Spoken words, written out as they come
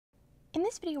In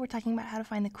this video, we're talking about how to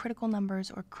find the critical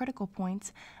numbers or critical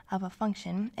points of a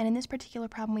function. And in this particular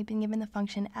problem, we've been given the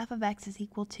function f of x is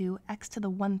equal to x to the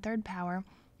 1/3 power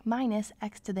minus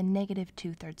x to the negative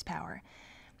 2/3 power.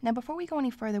 Now, before we go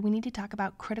any further, we need to talk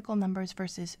about critical numbers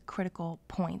versus critical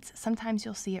points. Sometimes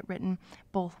you'll see it written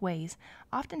both ways.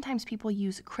 Oftentimes, people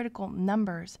use critical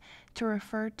numbers to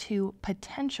refer to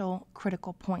potential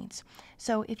critical points.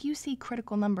 So if you see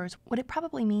critical numbers, what it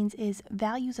probably means is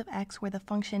values of x where the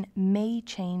function may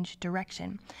change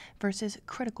direction, versus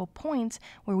critical points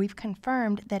where we've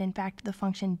confirmed that in fact the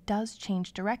function does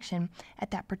change direction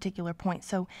at that particular point.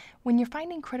 So when you're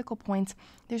finding critical points,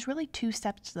 there's really two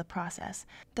steps to the process.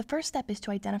 The first step is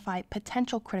to identify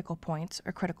potential critical points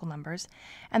or critical numbers,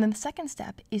 and then the second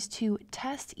step is to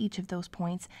test each of those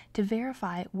points to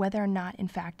verify whether or not in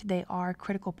fact they are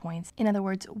critical points. In other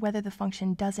words, whether the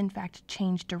function does in fact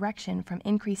change direction from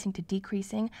increasing to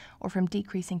decreasing or from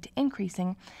decreasing to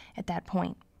increasing at that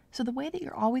point. So the way that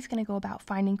you're always going to go about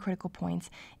finding critical points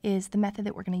is the method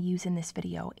that we're going to use in this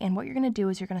video. And what you're going to do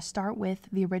is you're going to start with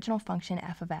the original function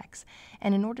f of x.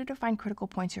 And in order to find critical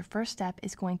points, your first step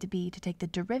is going to be to take the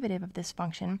derivative of this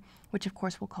function, which of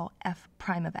course we'll call f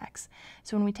prime of x.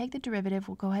 So when we take the derivative,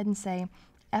 we'll go ahead and say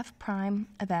f prime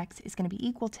of x is going to be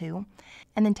equal to,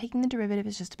 and then taking the derivative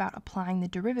is just about applying the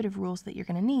derivative rules that you're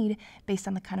going to need based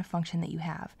on the kind of function that you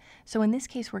have. So in this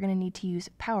case, we're going to need to use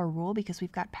power rule because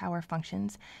we've got power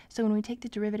functions. So when we take the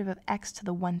derivative of x to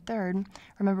the 1/3,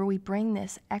 remember we bring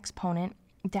this exponent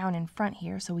down in front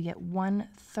here, so we get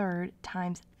 1/3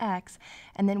 times x,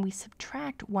 and then we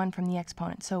subtract 1 from the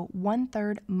exponent. So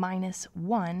 1/3 minus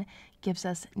 1 gives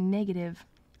us negative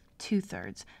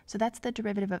 2/3. So that's the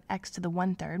derivative of x to the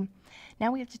 1/3.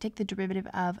 Now we have to take the derivative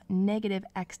of negative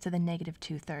x to the negative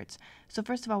 2/3. So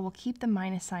first of all, we'll keep the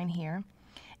minus sign here,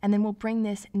 and then we'll bring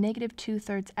this negative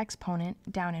 2/3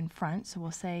 exponent down in front. So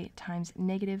we'll say times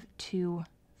negative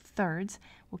 2/3.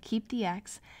 We'll keep the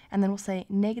x, and then we'll say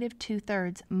negative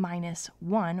 2/3 minus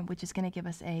 1, which is going to give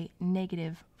us a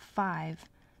negative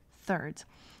 5/3.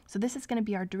 So this is going to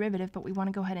be our derivative, but we want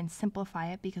to go ahead and simplify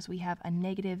it because we have a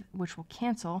negative which will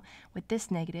cancel with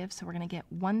this negative. So we're going to get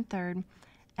 1/3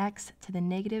 x to the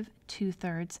negative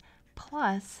 2/3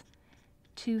 plus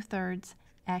 2/3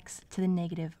 x to the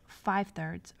negative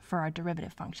 5/3 for our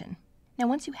derivative function. Now,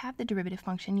 once you have the derivative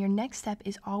function, your next step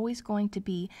is always going to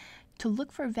be to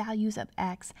look for values of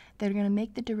x that are going to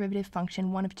make the derivative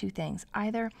function one of two things,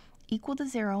 either equal to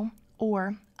 0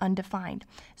 or undefined.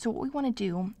 So what we want to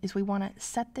do is we want to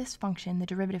set this function, the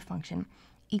derivative function,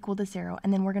 equal to 0,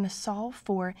 and then we're going to solve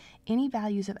for any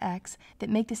values of x that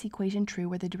make this equation true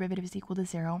where the derivative is equal to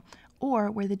 0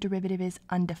 or where the derivative is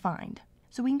undefined.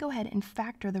 So we can go ahead and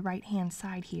factor the right-hand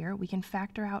side here. We can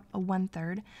factor out a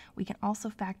 1/3. We can also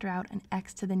factor out an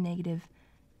x to the negative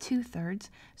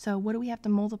 2/3. So what do we have to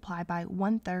multiply by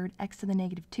 1/3 x to the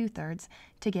negative 2/3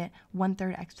 to get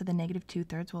 1/3 x to the negative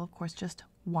 2/3? Well, of course, just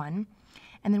 1.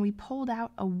 And then we pulled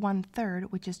out a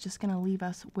 1/3, which is just going to leave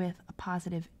us with a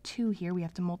positive 2 here. We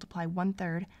have to multiply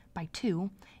 1/3 by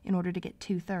 2 in order to get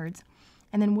 2/3.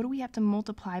 And then what do we have to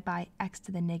multiply by x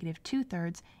to the negative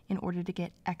 2/3 in order to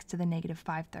get x to the negative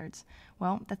 5/3?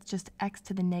 Well, that's just x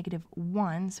to the negative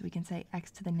 1, so we can say x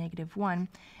to the negative 1,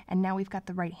 and now we've got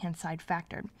the right-hand side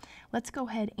factored. Let's go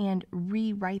ahead and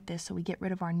rewrite this so we get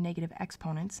rid of our negative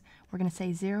exponents. We're going to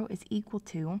say 0 is equal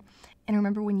to, and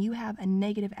remember when you have a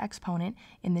negative exponent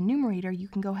in the numerator, you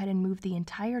can go ahead and move the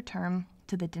entire term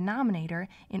to the denominator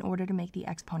in order to make the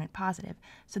exponent positive.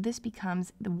 So this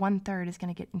becomes the 1/3 is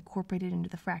going to get incorporated into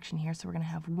the fraction here. So we're going to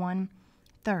have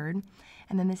 1/3,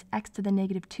 and then this x to the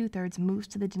negative 2/3 moves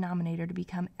to the denominator to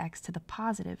become x to the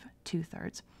positive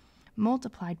 2/3,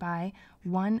 multiplied by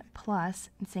 1 plus,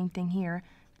 and same thing here,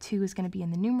 2 is going to be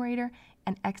in the numerator,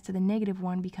 and x to the negative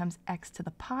 1 becomes x to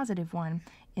the positive 1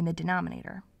 in the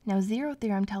denominator. Now, zero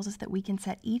theorem tells us that we can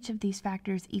set each of these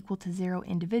factors equal to 0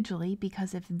 individually,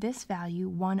 because if this value,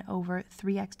 1 over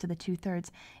 3x to the 2/3,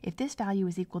 if this value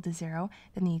is equal to 0,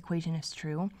 then the equation is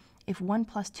true. If 1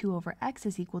 plus 2 over x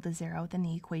is equal to 0, then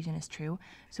the equation is true.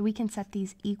 So we can set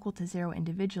these equal to 0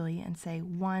 individually and say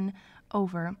 1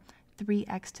 over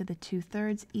 3x to the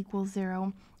 2/3 equals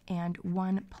 0, and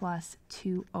 1 plus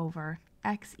 2 over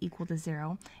x equal to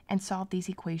 0, and solve these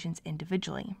equations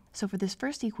individually. So for this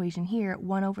first equation here,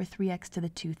 1 over 3x to the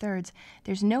 2/3,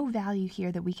 there's no value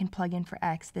here that we can plug in for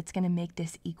x that's going to make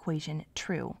this equation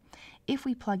true. If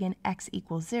we plug in x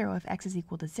equals 0, if x is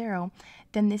equal to 0,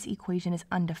 then this equation is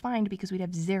undefined because we'd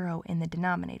have 0 in the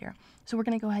denominator. So we're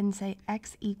going to go ahead and say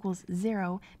x equals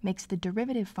 0 makes the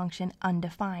derivative function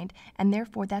undefined, and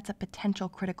therefore that's a potential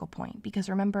critical point, because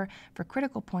remember, for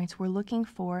critical points, we're looking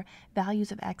for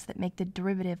values of x that make the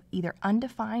derivative either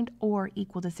undefined or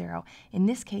equal to 0. In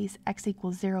this case, x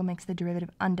equals 0 makes the derivative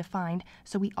undefined,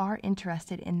 so we are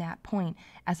interested in that point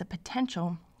as a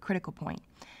potential critical point.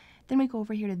 Then we go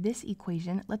over here to this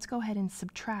equation. Let's go ahead and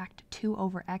subtract 2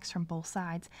 over x from both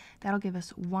sides. That'll give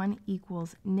us 1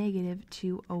 equals negative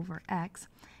 2 over x.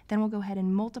 Then we'll go ahead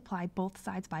and multiply both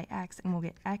sides by x, and we'll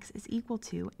get x is equal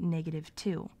to negative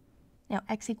 2. Now,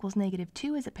 x equals negative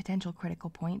 2 is a potential critical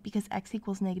point because x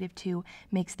equals negative 2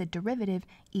 makes the derivative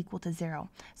equal to 0.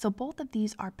 So both of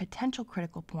these are potential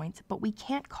critical points, but we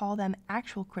can't call them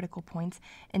actual critical points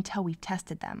until we've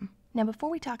tested them. Now, before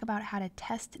we talk about how to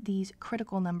test these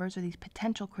critical numbers or these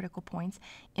potential critical points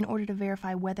in order to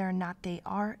verify whether or not they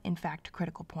are in fact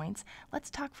critical points, let's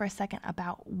talk for a second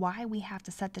about why we have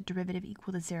to set the derivative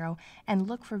equal to 0 and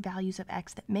look for values of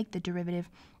x that make the derivative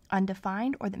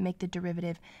undefined or that make the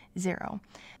derivative 0.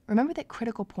 Remember that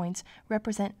critical points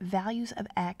represent values of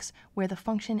x where the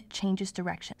function changes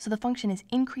direction. So the function is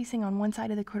increasing on one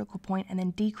side of the critical point and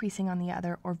then decreasing on the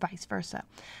other, or vice versa.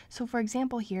 So for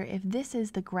example here, if this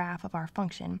is the graph of our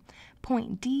function,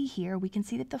 point D here, we can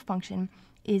see that the function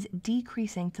is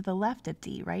decreasing to the left of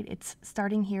D, right? It's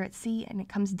starting here at C and it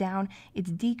comes down,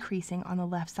 it's decreasing on the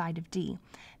left side of D.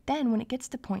 Then when it gets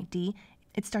to point D,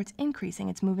 it starts increasing,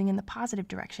 it's moving in the positive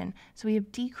direction. So we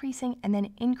have decreasing and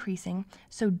then increasing.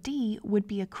 So D would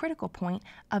be a critical point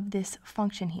of this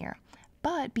function here.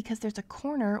 But because there's a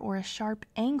corner or a sharp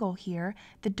angle here,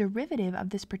 the derivative of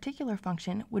this particular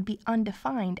function would be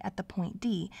undefined at the point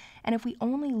D. And if we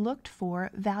only looked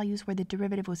for values where the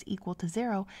derivative was equal to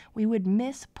 0, we would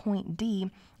miss point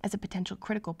D as a potential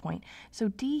critical point. So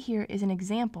D here is an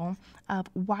example of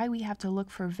why we have to look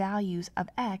for values of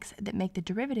x that make the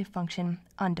derivative function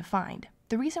undefined.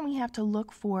 The reason we have to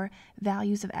look for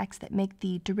values of x that make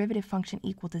the derivative function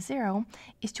equal to 0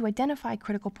 is to identify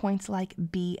critical points like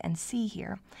b and c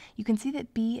here. You can see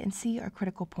that b and c are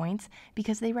critical points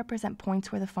because they represent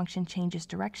points where the function changes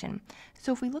direction.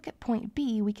 So if we look at point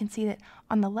b, we can see that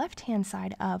on the left-hand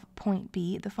side of point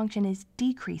b, the function is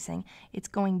decreasing. It's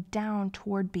going down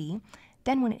toward b.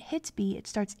 Then when it hits b, it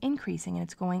starts increasing and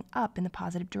it's going up in the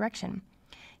positive direction.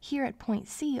 Here at point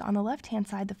C, on the left-hand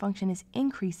side, the function is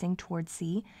increasing towards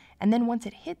C, and then once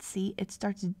it hits C, it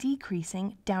starts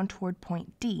decreasing down toward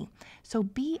point D. So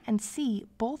B and C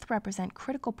both represent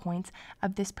critical points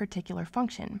of this particular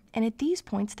function. And at these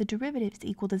points, the derivative is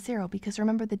equal to 0 because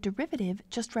remember, the derivative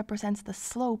just represents the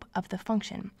slope of the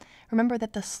function. Remember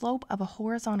that the slope of a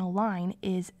horizontal line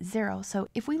is 0. So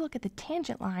if we look at the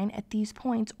tangent line at these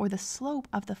points, or the slope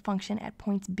of the function at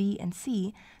points B and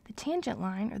C, the tangent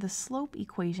line, or the slope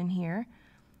equation here,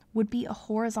 would be a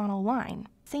horizontal line.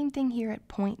 Same thing here at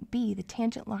point B. The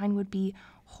tangent line would be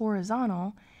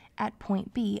horizontal at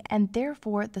point B, and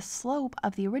therefore the slope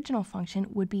of the original function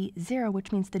would be 0,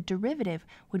 which means the derivative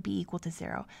would be equal to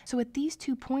 0. So at these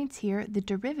 2 points here, the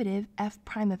derivative f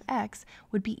prime of x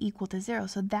would be equal to 0.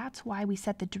 So that's why we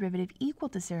set the derivative equal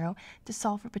to 0 to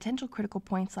solve for potential critical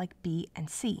points like b and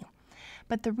c.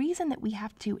 But the reason that we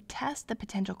have to test the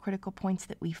potential critical points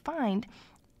that we find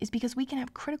is because we can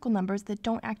have critical numbers that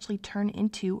don't actually turn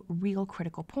into real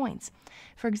critical points.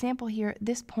 For example here,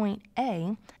 this point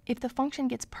A, if the function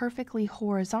gets perfectly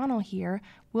horizontal here,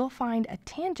 we'll find a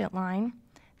tangent line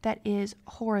that is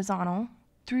horizontal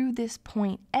through this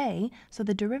point A, so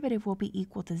the derivative will be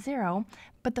equal to 0,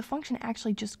 but the function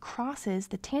actually just crosses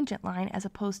the tangent line as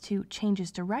opposed to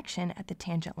changes direction at the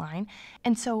tangent line.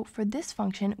 And so for this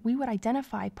function, we would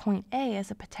identify point A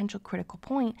as a potential critical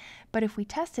point, but if we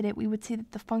tested it, we would see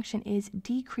that the function is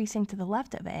decreasing to the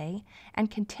left of A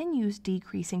and continues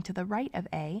decreasing to the right of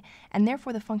A, and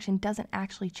therefore the function doesn't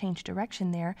actually change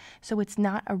direction there, so it's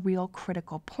not a real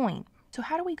critical point. So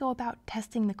how do we go about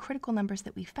testing the critical numbers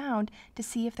that we found to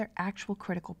see if they're actual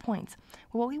critical points?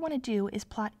 Well, what we want to do is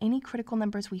plot any critical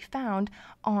numbers we found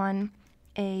on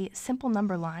a simple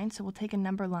number line. So we'll take a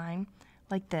number line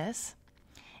like this.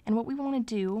 And what we want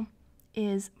to do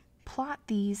is plot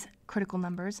these critical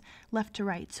numbers left to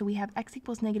right. So we have x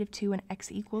equals negative 2 and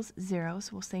x equals 0.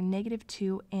 So we'll say negative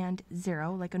 2 and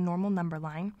 0, like a normal number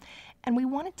line. And we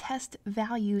want to test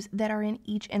values that are in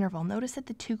each interval. Notice that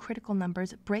the 2 critical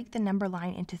numbers break the number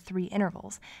line into 3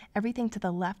 intervals. Everything to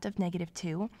the left of negative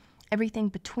 2, everything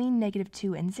between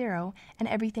 -2 and 0, and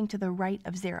everything to the right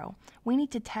of 0. We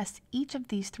need to test each of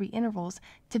these three intervals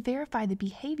to verify the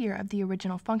behavior of the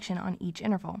original function on each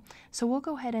interval. So we'll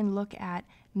go ahead and look at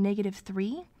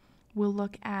 -3, we'll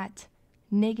look at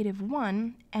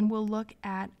 -1, and we'll look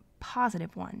at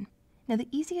 +1. Now, the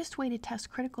easiest way to test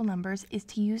critical numbers is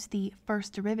to use the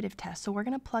first derivative test. So we're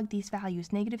going to plug these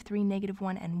values, -3,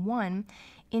 -1, and 1,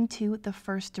 into the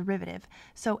first derivative.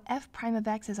 So f prime of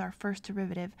x is our first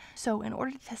derivative. So in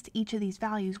order to test each of these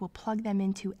values, we'll plug them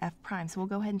into f prime. So we'll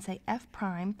go ahead and say f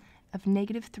prime of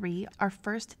 -3, our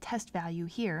first test value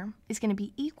here, is going to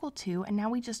be equal to, and now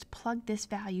we just plug this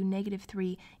value,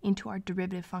 -3, into our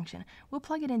derivative function. We'll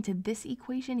plug it into this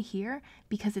equation here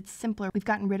because it's simpler. We've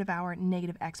gotten rid of our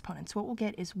negative exponents. So what we'll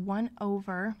get is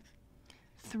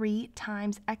 1/3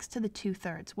 times x to the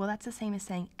 2/3. Well, that's the same as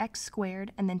saying x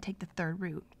squared and then take the third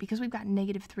root. Because we've got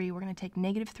 -3, we're going to take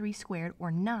 -3 squared, or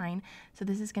 9. So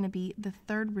this is going to be the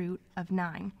third root of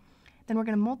 9. Then we're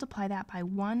going to multiply that by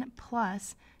 1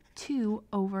 plus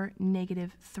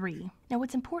 2/3. Now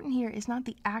what's important here is not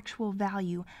the actual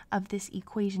value of this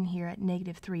equation here at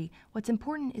 -3. What's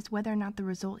important is whether or not the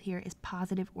result here is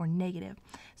positive or negative.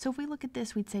 So if we look at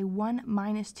this, we'd say 1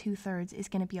 minus 2/3 is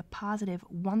going to be a positive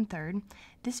 1/3.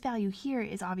 This value here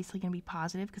is obviously going to be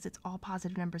positive because it's all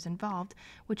positive numbers involved,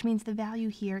 which means the value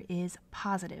here is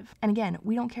positive. And again,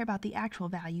 we don't care about the actual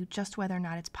value, just whether or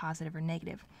not it's positive or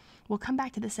negative. We'll come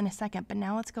back to this in a second, but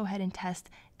now let's go ahead and test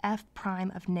f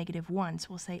prime of -1. So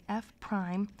we'll say f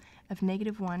prime of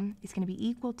 -1 is going to be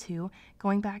equal to,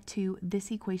 going back to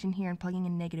this equation here and plugging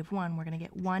in -1, we're going to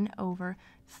get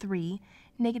 1/3.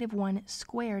 -1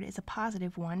 squared is a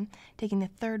positive 1. Taking the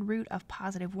third root of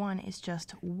positive 1 is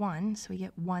just 1, so we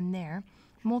get 1 there,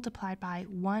 multiplied by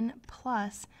 1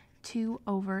 plus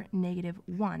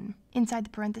 2/1. Inside the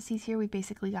parentheses here, we've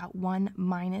basically got 1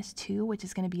 minus 2, which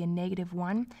is going to be a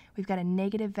 -1. We've got a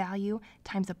negative value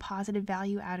times a positive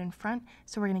value out in front,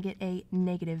 so we're going to get a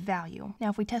negative value. Now,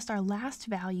 if we test our last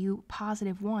value,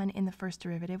 +1, in the first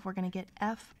derivative, we're going to get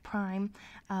f prime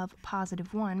of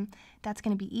 +1. That's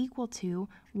going to be equal to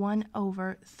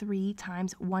 1/3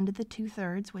 times 1 to the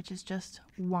 2/3, which is just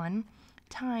 1,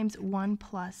 times 1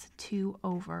 plus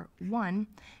 2/1.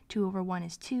 2/1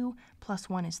 is 2, plus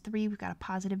 1 is 3. We've got a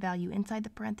positive value inside the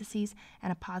parentheses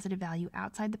and a positive value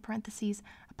outside the parentheses.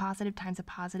 A positive times a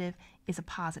positive is a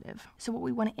positive. So what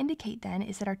we want to indicate then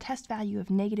is that our test value of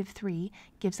 -3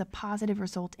 gives a positive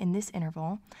result in this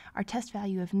interval. Our test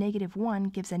value of -1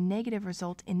 gives a negative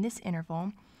result in this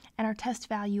interval. And our test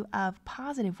value of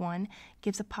 +1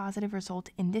 gives a positive result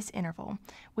in this interval,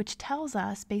 which tells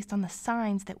us, based on the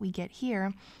signs that we get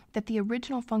here, that the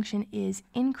original function is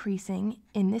increasing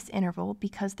in this interval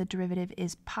because the derivative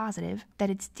is positive, that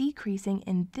it's decreasing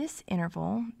in this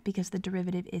interval because the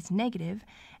derivative is negative,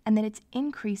 and that it's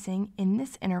increasing in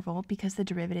this interval because the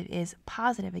derivative is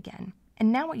positive again.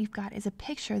 And now what you've got is a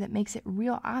picture that makes it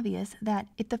real obvious that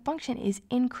if the function is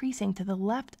increasing to the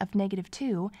left of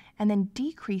 -2 and then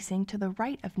decreasing to the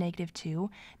right of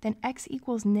 -2, then x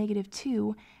equals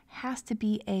 -2 has to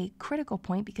be a critical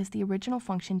point because the original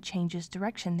function changes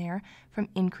direction there from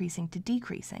increasing to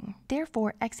decreasing.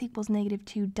 Therefore, x equals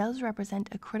 -2 does represent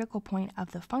a critical point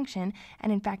of the function,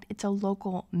 and in fact, it's a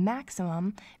local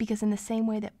maximum because in the same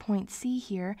way that point C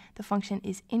here, the function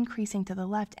is increasing to the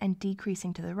left and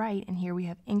decreasing to the right, and here we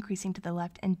have increasing to the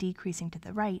left and decreasing to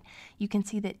the right, you can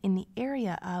see that in the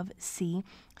area of C,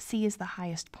 C is the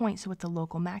highest point, so it's a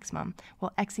local maximum.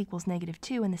 Well, x equals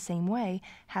 -2 in the same way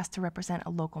has to represent a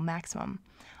local maximum.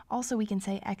 Also, we can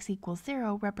say x equals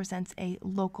 0 represents a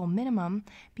local minimum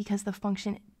because the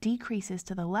function decreases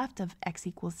to the left of x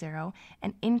equals 0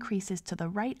 and increases to the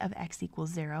right of x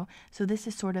equals 0. So this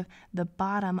is sort of the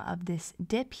bottom of this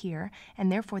dip here,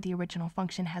 and therefore the original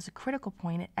function has a critical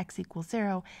point at x equals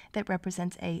 0 that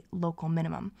represents a local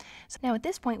minimum. So now at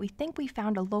this point, we think we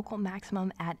found a local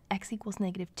maximum at x equals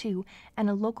 -2 and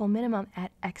a local minimum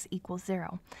at x equals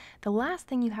 0. The last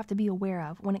thing you have to be aware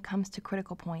of when it comes to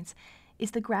critical points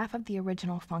is the graph of the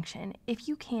original function. If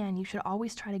you can, you should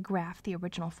always try to graph the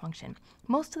original function.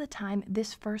 Most of the time,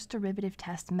 this first derivative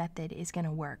test method is going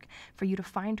to work. For you to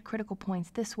find critical points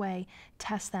this way,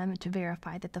 test them to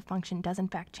verify that the function does in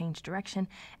fact change direction,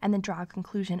 and then draw a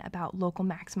conclusion about local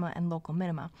maxima and local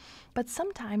minima. But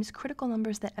sometimes critical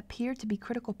numbers that appear to be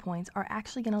critical points are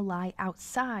actually going to lie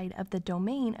outside of the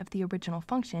domain of the original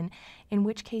function, in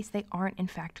which case they aren't in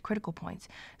fact critical points.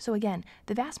 So again,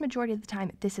 the vast majority of the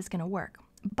time, this is going to work.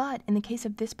 But in the case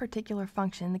of this particular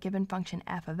function, the given function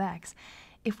f of x,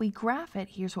 if we graph it,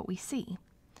 here's what we see.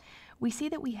 we see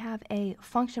that we have a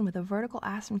function with a vertical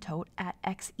asymptote at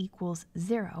x equals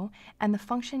 0, and the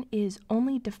function is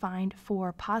only defined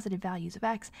for positive values of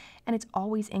x, and it's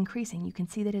always increasing. You can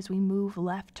see that as we move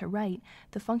left to right,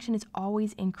 the function is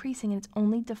always increasing, and it's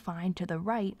only defined to the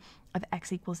right of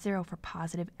x equals 0 for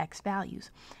positive x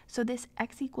values. So this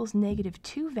x equals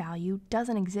 -2 value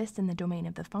doesn't exist in the domain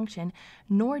of the function,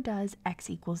 nor does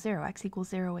x equals 0. X equals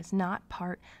 0 is not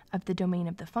part of the domain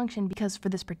of the function because for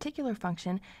this particular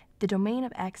function, the domain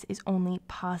of x is only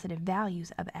positive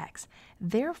values of x.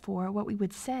 Therefore, what we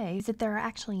would say is that there are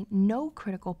actually no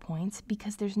critical points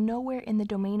because there's nowhere in the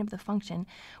domain of the function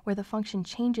where the function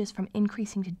changes from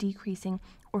increasing to decreasing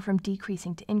or from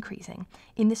decreasing to increasing.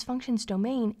 In this function's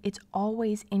domain, it's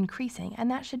always increasing,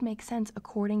 and that should make sense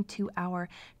according to our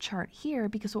chart here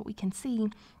because what we can see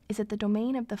is that the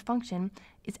domain of the function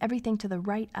is everything to the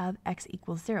right of x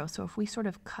equals 0. So if we sort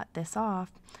of cut this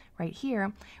off right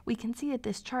here, we can see that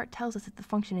this chart tells us that the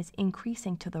function is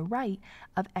increasing to the right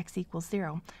of x equals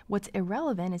 0. What's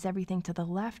irrelevant is everything to the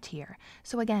left here.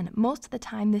 So again, most of the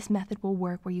time this method will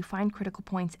work where you find critical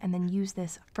points and then use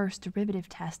this first derivative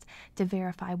test to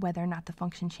verify whether or not the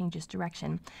function changes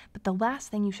direction. But the last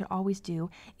thing you should always do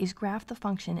is graph the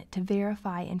function to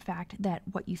verify, in fact, that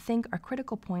what you think are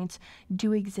critical points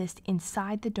do exist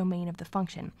inside the domain of the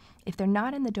function. If they're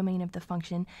not in the domain of the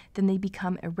function, then they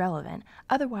become irrelevant.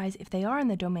 Otherwise, if they are in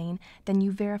the domain, then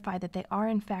you verify that they are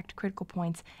in fact critical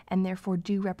points and therefore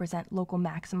do represent local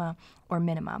maxima or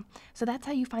minima. So that's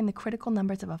how you find the critical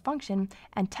numbers of a function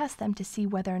and test them to see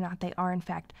whether or not they are in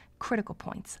fact critical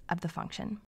points of the function.